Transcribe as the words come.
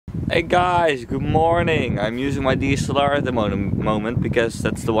Hey guys, good morning. I'm using my DSLR at the moment because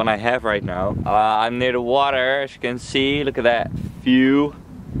that's the one I have right now. I'm near the water, as you can see. Look at that view.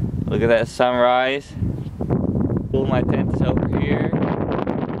 Look at that sunrise. All my tent is over here.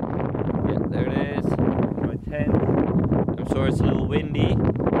 Yeah, there it is. My tent. I'm sorry it's a little windy.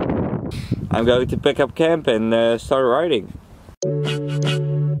 I'm going to pick up camp and start riding.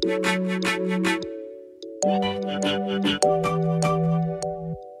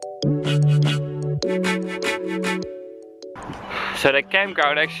 So the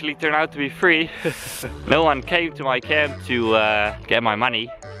campground actually turned out to be free. No one came to my camp to get my money.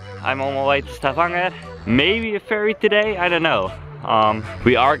 I'm on my way to Stavanger. Maybe a ferry today, I don't know.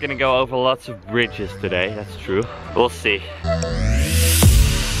 We are gonna go over lots of bridges today, that's true. We'll see.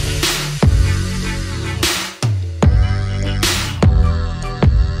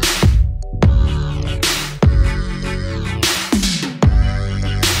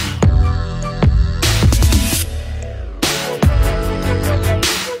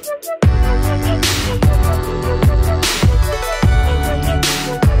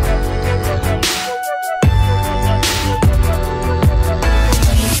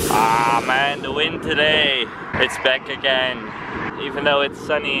 Today it's back again, even though it's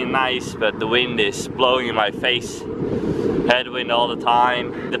sunny and nice, but the wind is blowing in my face. Headwind all the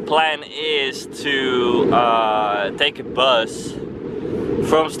time. The plan is to take a bus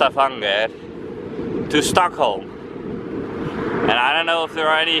from Stavanger to Stockholm, and I don't know if there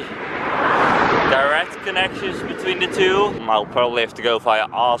are any direct connections between the two. I'll probably have to go via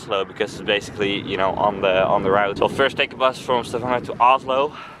Oslo because it's basically, you know, on the route. So I'll first take a bus from Stavanger to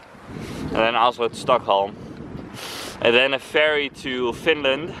Oslo, and then Oslo to Stockholm, and then a ferry to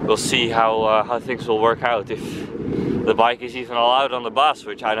Finland. We'll see how things will work out, if the bike is even allowed on the bus,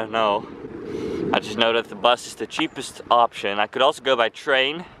 which I don't know. I just know that the bus is the cheapest option. I could also go by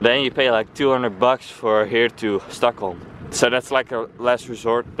train. Then you pay like 200 bucks for here to Stockholm. So that's like a last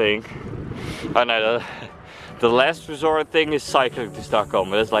resort thing. Oh no, the last resort thing is cycling to Stockholm,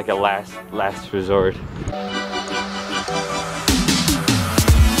 but it's like a last resort.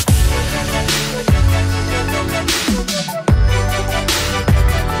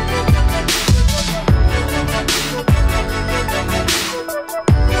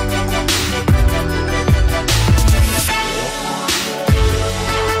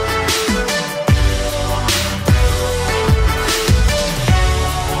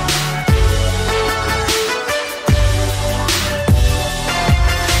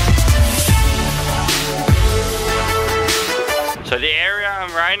 So the area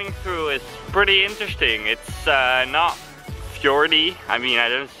I'm riding through is pretty interesting. It's not fjordy. I mean, I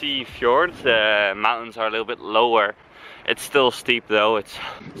don't see fjords. The mountains are a little bit lower. It's still steep though. It's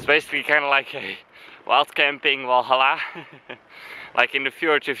basically kind of like a wild camping Valhalla. Like in the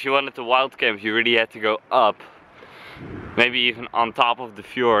fjords, if you wanted to wild camp, you really had to go up. Maybe even on top of the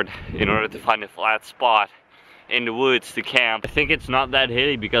fjord in order to find a flat spot in the woods to camp. I think it's not that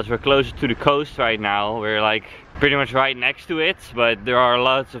hilly because we're closer to the coast right now. We're like pretty much right next to it, but there are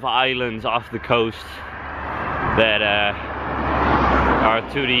lots of islands off the coast that are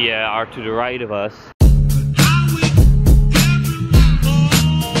to the right of us.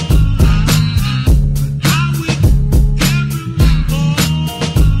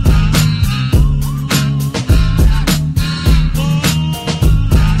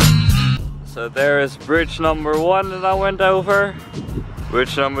 So there is bridge number 1 that I went over,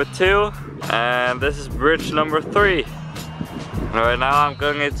 bridge number 2, and this is bridge number 3. And right now I'm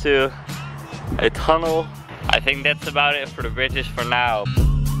going into a tunnel. I think that's about it for the bridges for now.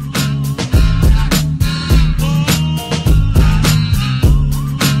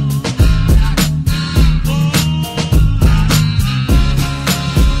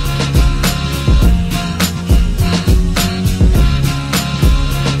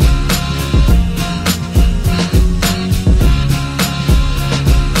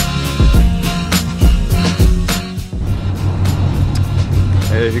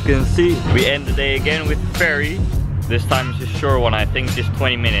 As you can see, we end the day again with the ferry. This time it's a short one, I think just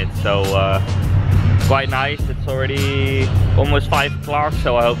 20 minutes, so quite nice. It's already almost 5 o'clock,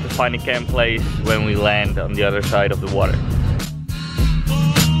 so I hope to find a camp place when we land on the other side of the water.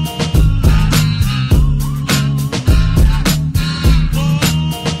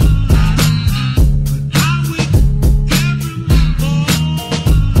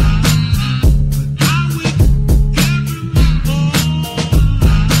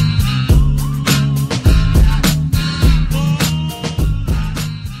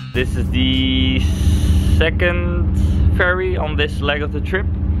 This is the second ferry on this leg of the trip.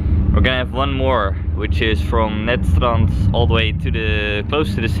 We're gonna have one more, which is from Netstrand all the way to the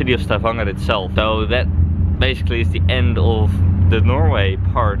close to the city of Stavanger itself. So that basically is the end of the Norway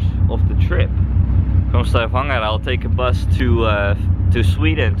part of the trip. From Stavanger I'll take a bus to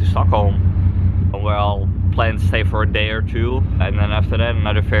Sweden, to Stockholm, where I'll plan to stay for a day or two, and then after that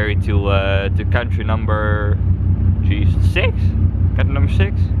another ferry to country number 6? Country number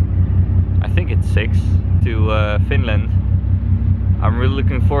 6? I think it's 6, to Finland. I'm really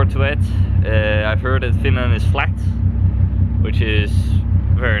looking forward to it. I've heard that Finland is flat, which is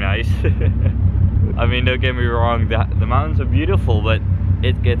very nice. I mean, don't get me wrong, the mountains are beautiful, but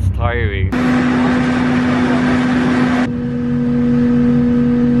it gets tiring.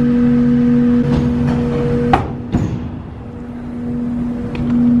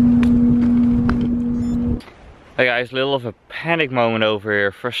 Hey guys, a little of a panic moment over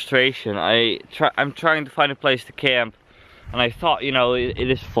here, frustration. I'm trying to find a place to camp, and I thought, you know, it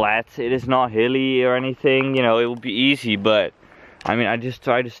is flat, it is not hilly or anything, you know, it will be easy, but I mean, I just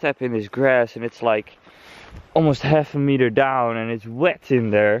tried to step in this grass and it's like almost half a meter down and it's wet in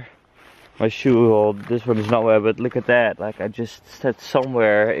there. My shoe, well, this one is not wet, but look at that, like I just stepped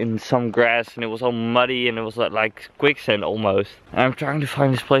somewhere in some grass and it was all muddy and it was like quicksand almost. And I'm trying to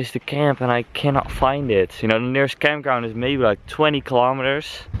find this place to camp and I cannot find it. You know, the nearest campground is maybe like 20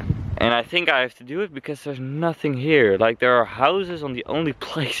 kilometers. And I think I have to do it because there's nothing here. Like there are houses on the only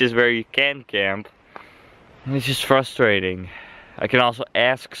places where you can camp. And it's just frustrating. I can also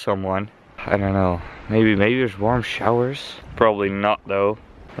ask someone. I don't know. Maybe there's warm showers. Probably not though.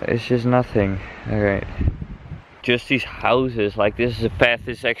 It's just nothing. Alright. Just these houses. Like this is a path.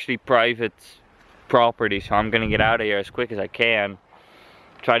 This is actually private property. So I'm gonna get out of here as quick as I can.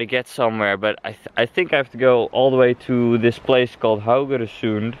 Try to get somewhere. But I think I have to go all the way to this place called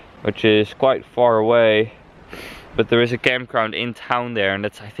Haugesund, which is quite far away. But there is a campground in town there. And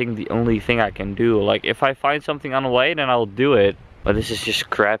that's, I think, the only thing I can do. Like if I find something on the way, then I'll do it. But this is just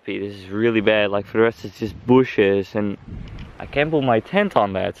crappy. This is really bad. Like for the rest it's just bushes and I can't put my tent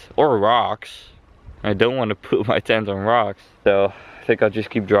on that. Or rocks. I don't want to put my tent on rocks. So I think I'll just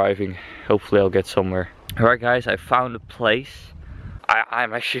keep driving. Hopefully I'll get somewhere. Alright guys, I found a place.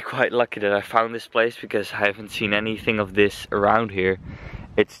 I'm actually quite lucky that I found this place because I haven't seen anything of this around here.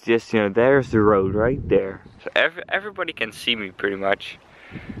 It's just, you know, there's the road right there. So everybody can see me pretty much.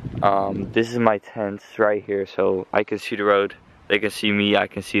 This is my tent right here, so I can see the road. They can see me, I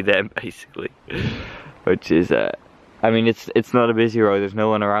can see them basically. Which is, I mean, it's not a busy road, there's no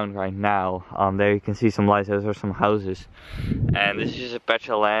one around right now. There you can see some lights, those are some houses. And this is just a patch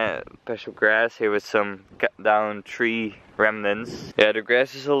of grass here with some cut down tree remnants. Yeah, the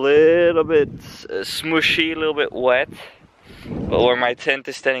grass is a little bit smushy, a little bit wet. But where my tent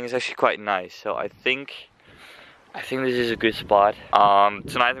is standing is actually quite nice. So I think this is a good spot.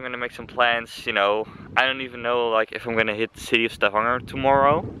 Tonight I'm gonna make some plans, you know. I don't even know like if I'm gonna hit the city of Stavanger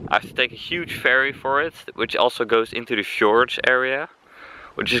tomorrow. I have to take a huge ferry for it, which also goes into the fjords area,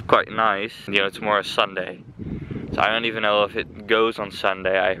 which is quite nice. You know, tomorrow is Sunday. So I don't even know if it goes on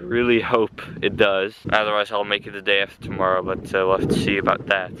Sunday. I really hope it does. Otherwise I'll make it the day after tomorrow, but we'll have to see about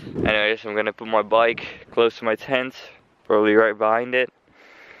that. Anyways, I'm gonna put my bike close to my tent, probably right behind it.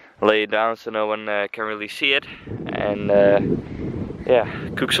 Lay it down so no one can really see it, and yeah,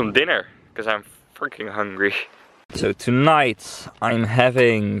 cook some dinner because I'm freaking hungry. So tonight I'm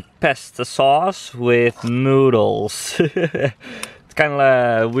having pasta sauce with noodles. It's kind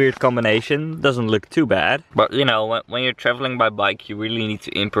of a weird combination, doesn't look too bad, but you know, when you're traveling by bike you really need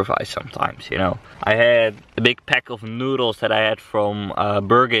to improvise sometimes, you know. I had a big pack of noodles that I had from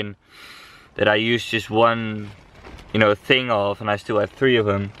Bergen that I used just one, you know, thing of, and I still had 3 of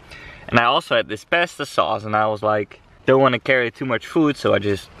them. And I also had this pasta sauce, and I was like, don't want to carry too much food, so I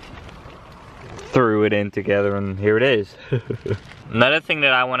just threw it in together, and here it is. Another thing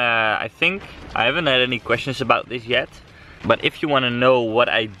that I think I haven't had any questions about this yet, but if you want to know what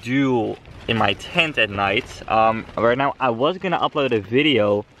I do in my tent at night, right now I was gonna upload a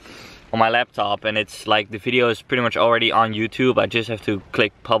video on my laptop, and it's like the video is pretty much already on YouTube. I just have to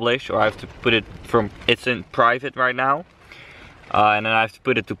click publish, or I have to put it it's in private right now. And then I have to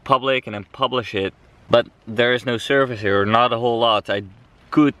put it to public and then publish it. But there is no service here, not a whole lot. I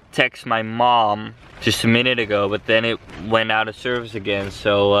could text my mom just a minute ago, but then it went out of service again.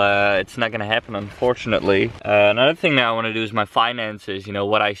 So it's not gonna happen, unfortunately. Another thing that I want to do is my finances, you know,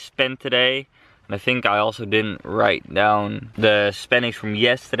 what I spent today. And I think I also didn't write down the spendings from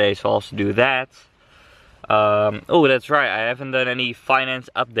yesterday, so I'll also do that. Oh, that's right, I haven't done any finance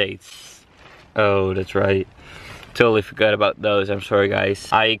updates. Oh, that's right. Totally forgot about those, I'm sorry guys.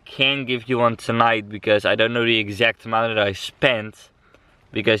 I can give you one tonight because I don't know the exact amount that I spent.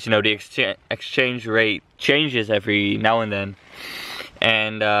 because you know the exchange rate changes every now and then,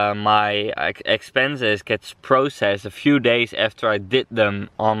 and my expenses gets processed a few days after I did them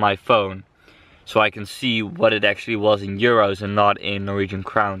on my phone, so I can see what it actually was in euros and not in Norwegian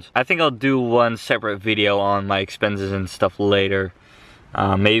crowns. I think I'll do one separate video on my expenses and stuff later.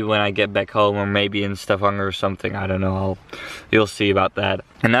 Maybe when I get back home, or maybe in Stavanger or something, I don't know, you'll see about that.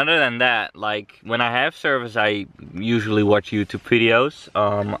 And other than that, like when I have service, I usually watch YouTube videos,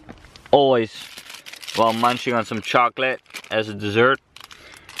 always while munching on some chocolate as a dessert.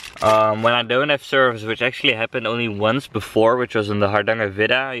 When I don't have service, which actually happened only once before, which was in the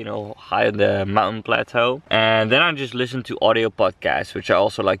Hardangervidda, you know, high in the mountain plateau. And then I just listen to audio podcasts, which I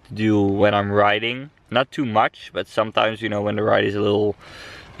also like to do when I'm riding. Not too much, but sometimes, you know, when the ride is a little,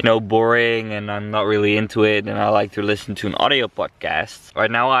 you know, boring and I'm not really into it, and I like to listen to an audio podcast.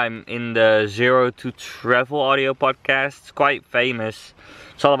 Right now I'm in the Zero to Travel audio podcast. It's quite famous.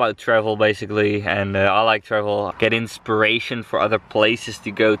 It's all about travel basically, and I like travel, get inspiration for other places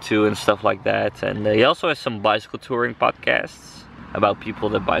to go to and stuff like that. And he also has some bicycle touring podcasts about people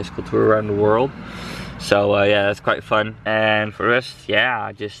that bicycle tour around the world. So yeah, that's quite fun. And for the rest,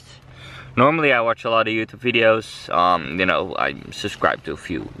 yeah, normally I watch a lot of YouTube videos. You know, I subscribe to a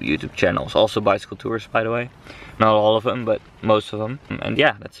few YouTube channels, also bicycle tours, by the way. Not all of them, but most of them. And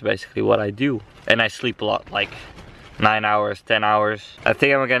yeah, that's basically what I do. And I sleep a lot, like 9 hours, 10 hours. I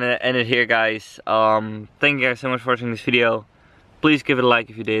think I'm gonna end it here, guys. Thank you guys so much for watching this video. Please give it a like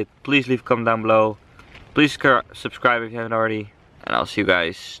if you did. Please leave a comment down below. Please subscribe if you haven't already. And I'll see you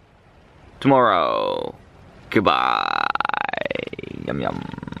guys tomorrow. Goodbye. Yum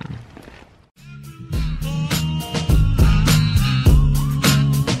yum.